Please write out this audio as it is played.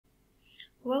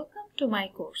Welcome to my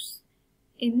course.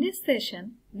 In this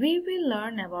session, we will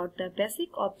learn about the basic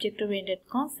object-oriented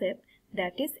concept,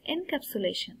 that is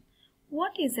encapsulation.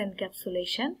 What is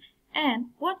encapsulation and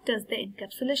what does the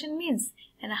encapsulation means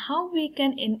and how we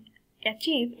can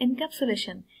achieve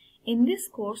encapsulation. In this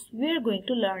course, we are going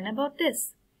to learn about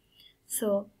this.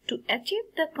 So, to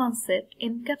achieve the concept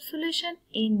encapsulation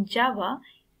in Java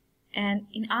and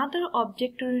in other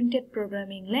object-oriented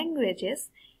programming languages,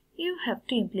 you have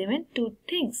to implement two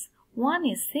things. One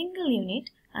is single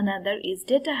unit, another is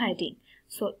data hiding.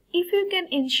 So if you can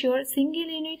ensure single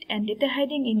unit and data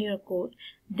hiding in your code,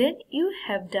 then you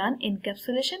have done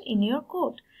encapsulation in your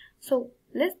code. So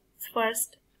let's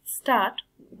first start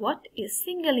what is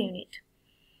single unit.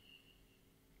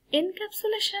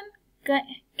 Encapsulation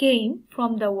came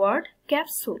from the word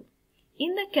capsule.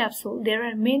 In the capsule there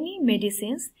are many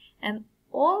medicines and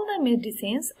all the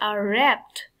medicines are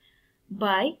wrapped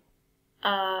by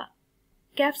a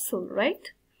capsule, right?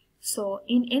 So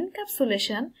in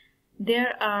encapsulation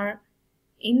there are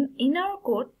in our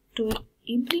code to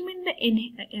implement the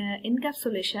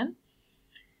encapsulation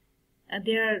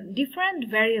there are different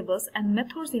variables and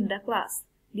methods in the class.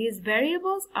 These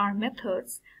variables or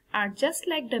methods are just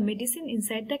like the medicine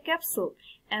inside the capsule,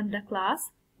 and the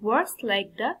class works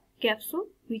like the capsule,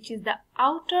 which is the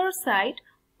outer side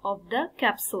of the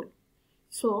capsule.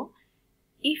 So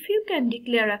if you can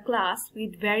declare a class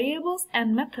with variables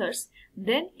and methods,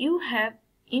 then you have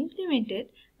implemented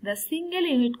the single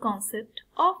unit concept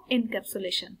of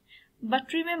encapsulation.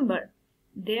 But remember,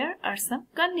 there are some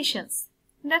conditions.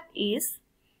 That is,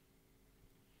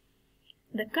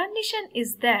 the condition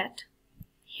is that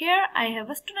here I have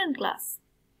a student class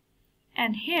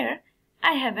and here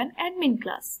I have an admin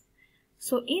class.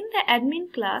 So in the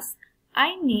admin class,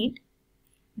 I need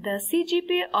the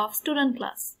CGPA of student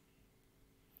class.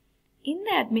 In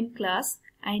the admin class,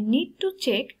 I need to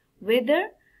check whether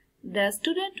the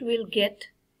student will get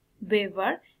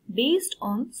waiver based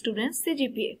on student's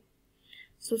CGPA.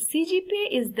 So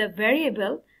CGPA is the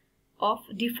variable of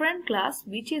different class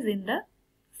which is in the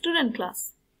student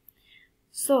class.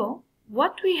 So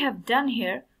what we have done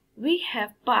here, we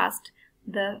have passed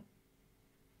the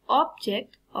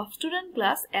object of student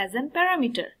class as an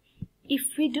parameter.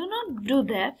 If we do not do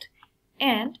that,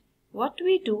 and what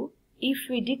we do, if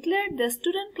we declare the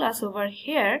student class over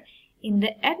here in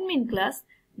the admin class,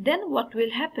 then what will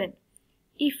happen?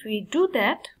 If we do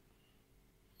that,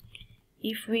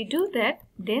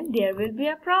 then there will be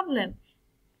a problem.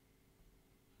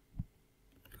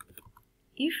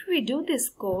 If we do this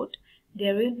code,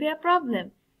 there will be a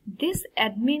problem. This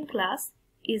admin class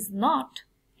is not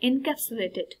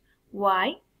encapsulated.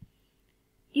 Why?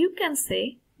 You can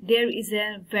say there is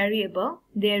a variable,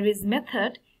 there is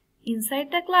method inside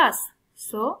the class.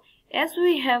 So as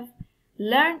we have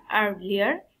learned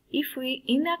earlier, if we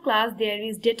in a class there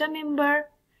is data member,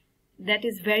 that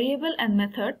is variable and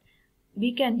method,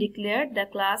 we can declare the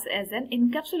class as an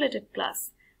encapsulated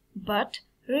class. But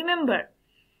remember,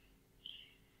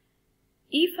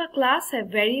 if a class have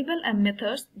variable and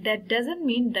methods, that doesn't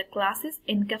mean the class is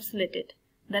encapsulated.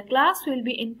 The class will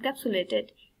be encapsulated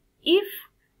if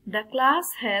the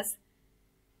class has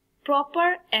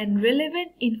proper and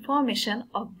relevant information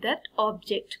of that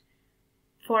object.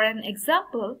 For an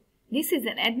example, this is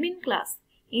an admin class.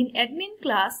 In admin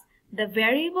class, the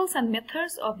variables and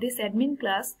methods of this admin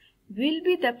class will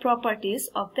be the properties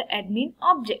of the admin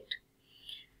object.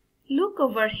 Look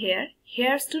over here.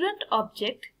 Here student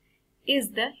object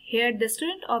is the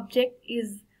student object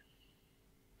is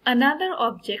another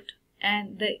object,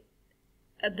 and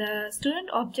the student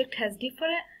object has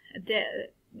different the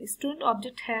student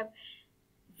object have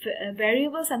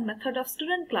variables and method of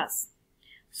student class.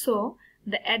 So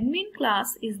the admin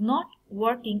class is not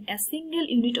working as single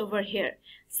unit over here.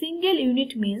 Single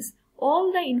unit means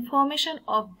all the information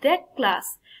of that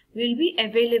class will be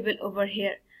available over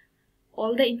here.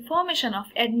 All the information of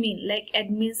admin, like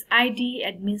admin's ID,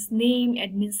 admin's name,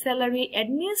 admin's salary,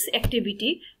 admin's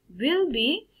activity will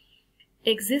be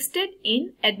existed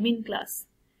in admin class.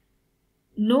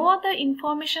 No other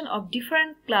information of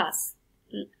different class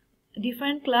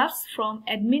from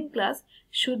admin class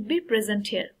should be present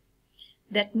here.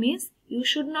 That means you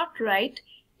should not write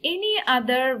any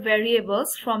other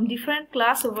variables from different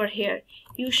class over here.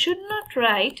 You should not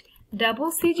write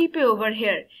double CGPA over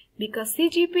here, because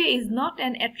CGPA is not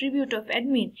an attribute of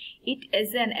admin. It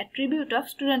is an attribute of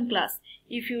student class.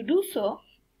 If you do so,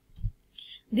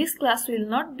 this class will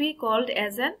not be called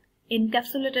as an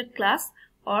encapsulated class,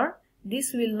 or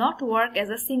this will not work as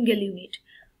a single unit.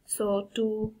 So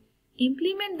to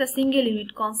implement the single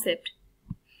unit concept,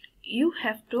 you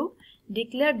have to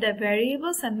declare the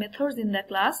variables and methods in the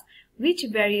class, which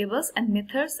variables and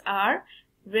methods are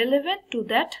relevant to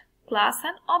that class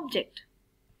and object.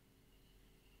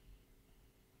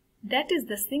 That is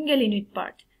the single unit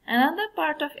part. Another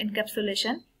part of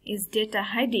encapsulation is data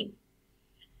hiding.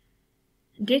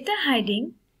 Data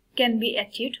hiding can be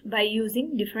achieved by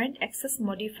using different access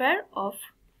modifier of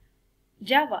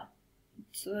Java.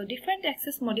 So different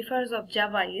access modifiers of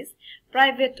Java is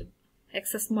private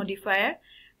access modifier,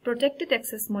 protected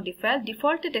access modifier,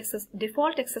 default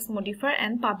access modifier,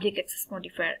 and public access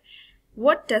modifier.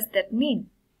 What does that mean?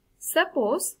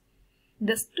 Suppose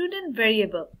the student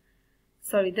class,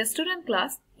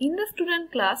 in the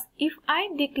student class, if I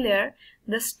declare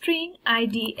the string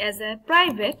ID as a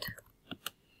private,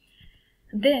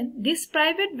 then this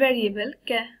private variable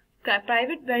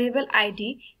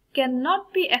ID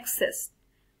cannot be accessed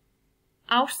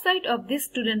outside of this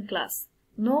student class.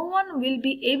 No one will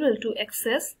be able to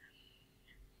access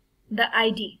the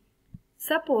ID.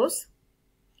 Suppose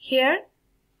here,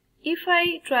 if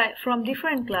I try from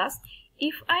different class,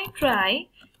 if I try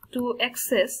to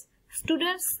access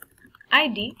student's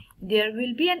ID, there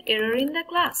will be an error in the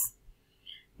class.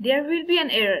 There will be an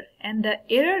error, and the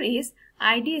error is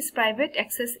ID is private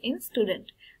access in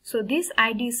student. So this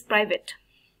ID is private.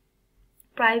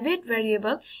 Private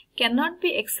variable cannot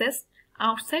be accessed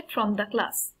outside from the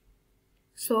class.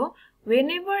 So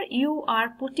whenever you are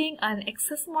putting an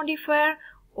access modifier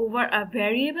over a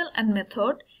variable and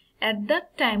method, at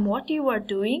that time what you are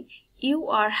doing, you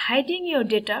are hiding your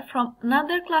data from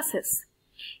another classes.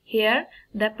 Here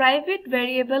the private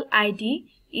variable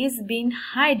ID is being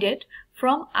hidden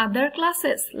from other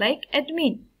classes like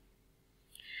admin.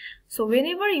 So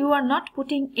whenever you are not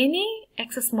putting any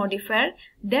access modifier,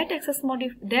 that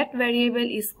variable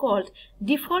is called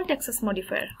default access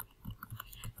modifier.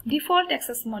 Default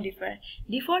access modifier.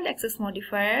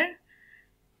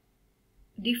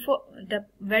 The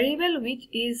variable which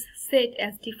is set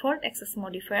as default access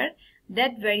modifier,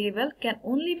 that variable can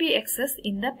only be accessed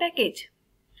in the package.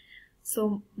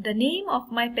 So the name of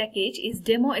my package is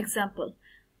demo example.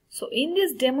 So in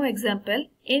this demo example,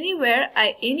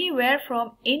 anywhere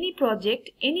from any project,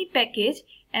 any package,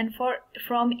 and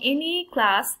from any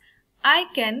class, I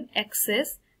can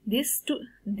access this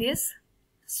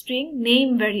string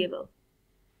name variable.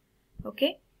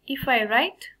 Okay, if I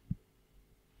write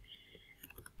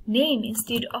name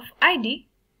instead of ID,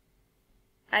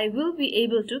 I will be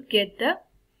able to get the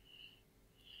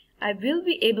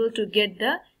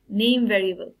name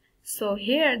variable. So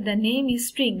here the name is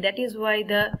string. That is why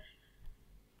the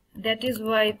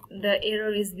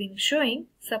error is being showing.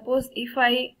 Suppose if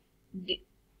I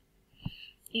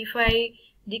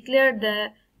declare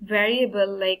the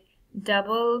variable like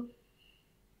double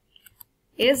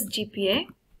SGPA,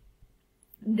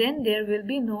 then there will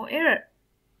be no error.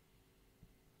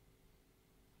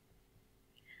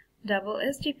 Double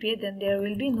SGPA, then there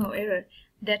will be no error.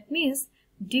 That means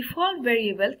default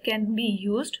variable can be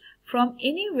used from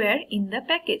anywhere in the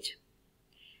package.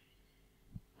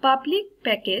 Public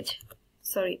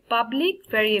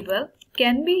variable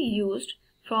can be used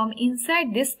from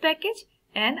inside this package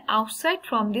and outside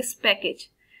from this package.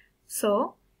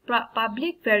 So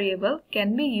public variable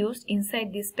can be used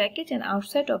inside this package and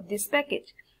outside of this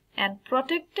package, and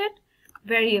protected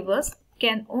variables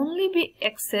can only be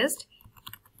accessed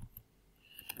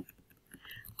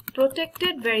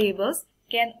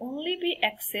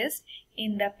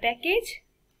in the package,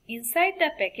 inside the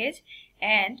package,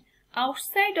 and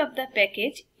outside of the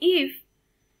package if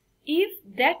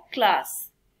that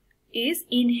class is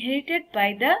inherited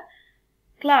by the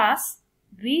class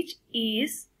which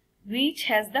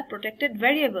has the protected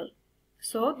variable.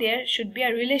 So there should be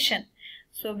a relation.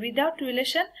 So without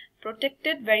relation,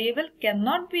 protected variable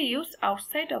cannot be used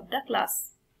outside of the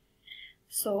class.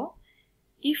 So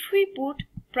if we put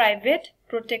private,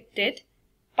 protected,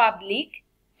 public,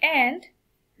 and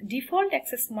default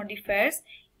access modifiers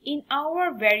in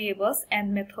our variables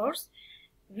and methods,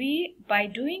 by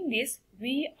doing this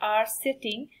we are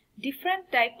setting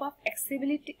different type of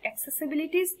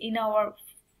accessibilities in our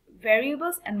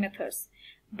variables and methods.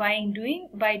 By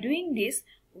doing this,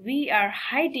 we are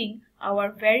hiding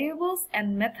our variables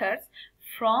and methods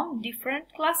from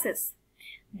different classes.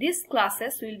 These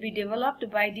classes will be developed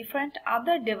by different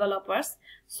other developers,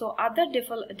 so other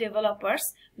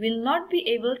developers will not be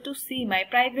able to see my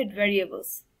private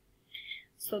variables.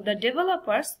 So the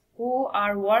developers who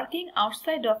are working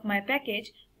outside of my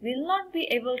package will not be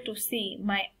able to see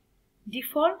my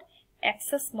default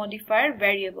access modifier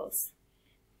variables.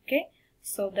 Okay,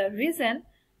 so the reason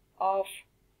of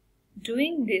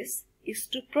doing this is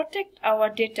to protect our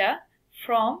data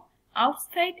from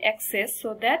outside access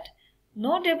so that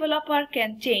no developer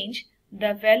can change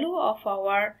the value of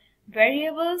our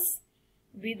variables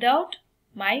without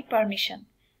my permission.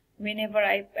 Whenever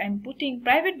I am putting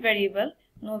private variable,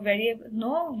 no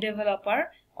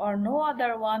developer or no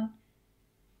other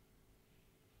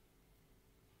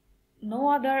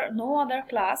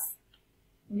class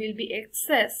will be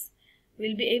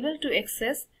able to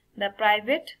access the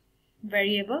private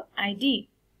variable ID.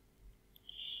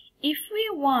 If we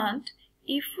want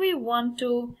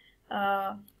to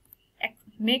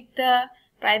make the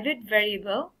private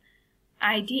variable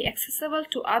ID accessible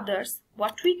to others,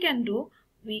 what we can do,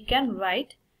 we can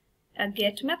write a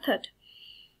get method.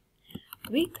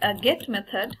 With a get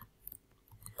method,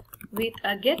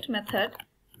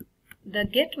 the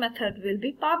get method will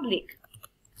be public.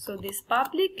 So this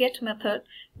public get method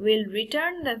will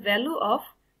return the value of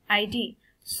ID.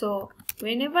 So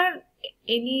whenever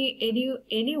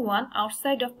anyone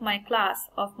outside of my class,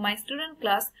 of my student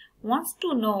class, wants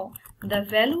to know the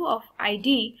value of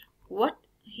ID, what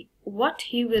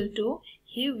he will do,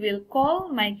 he will call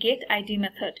my getID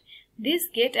method. This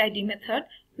getID method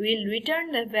will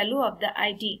return the value of the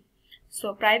ID.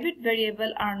 So private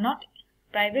variables are not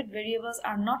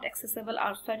accessible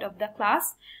outside of the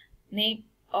class name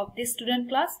of this student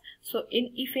class. So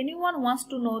if anyone wants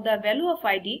to know the value of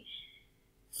ID,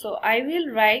 so I will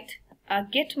write a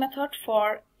get method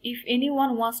for if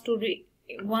anyone wants to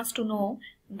know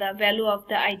the value of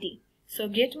the ID. So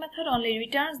get method only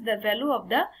returns the value of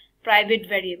the private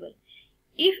variable.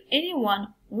 If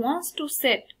anyone wants to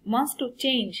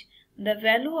change the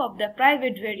value of the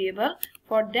private variable,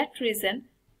 for that reason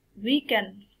we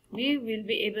will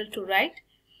be able to write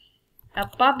a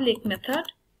public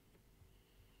method.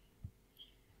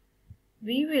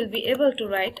 We will be able to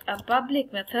write a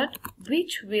public method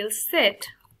which will set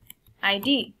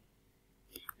ID.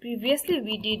 Previously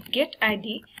we did get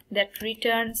ID that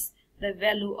returns the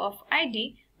value of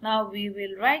ID. Now we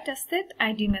will write a set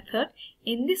ID method.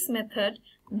 In this method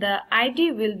the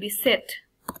ID will be set.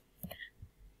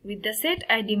 With the set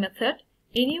ID method,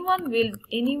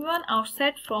 anyone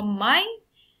outside from my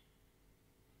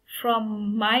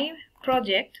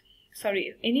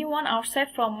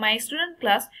student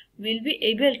class will be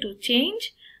able to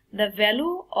change the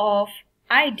value of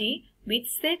ID with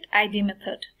set ID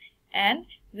method, and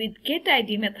with get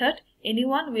ID method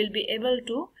anyone will be able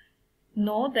to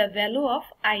know the value of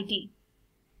ID.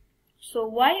 So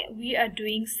why we are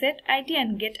doing set ID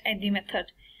and get ID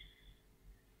method?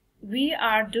 We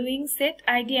are doing set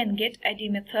ID and get ID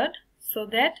method so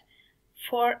that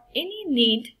for any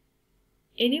need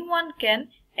anyone can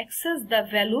access the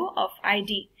value of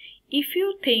ID. If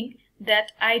you think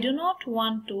that I do not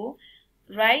want to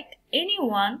write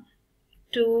anyone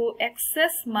to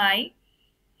access my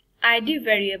ID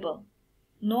variable,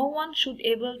 no one should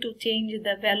able to change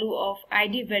the value of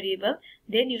ID variable,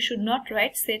 then you should not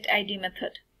write set ID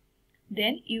method.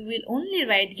 Then you will only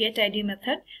write get ID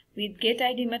method. With get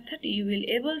ID method you will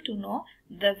able to know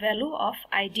the value of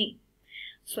ID.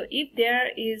 So if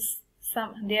there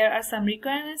are some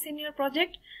requirements in your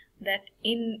project, that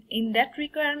in that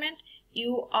requirement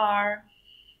you are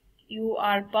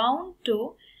bound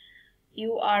to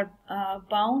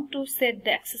set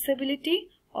the accessibility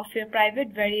of your private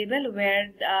variable,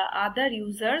 where the other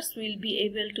users will be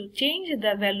able to change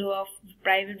the value of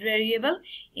private variable.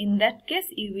 In that case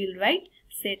you will write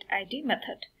set ID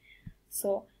method.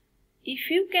 So if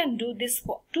you can do these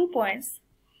 2 points,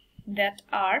 that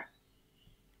are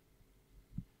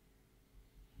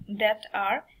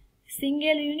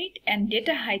single unit and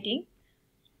data hiding,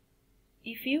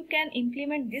 if you can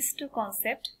implement these 2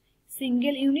 concepts,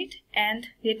 single unit and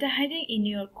data hiding, in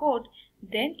your code,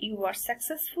 then you are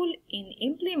successful in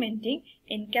implementing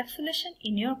encapsulation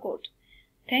in your code.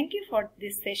 Thank you for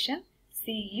this session.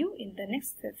 See you in the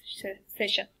next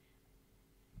session.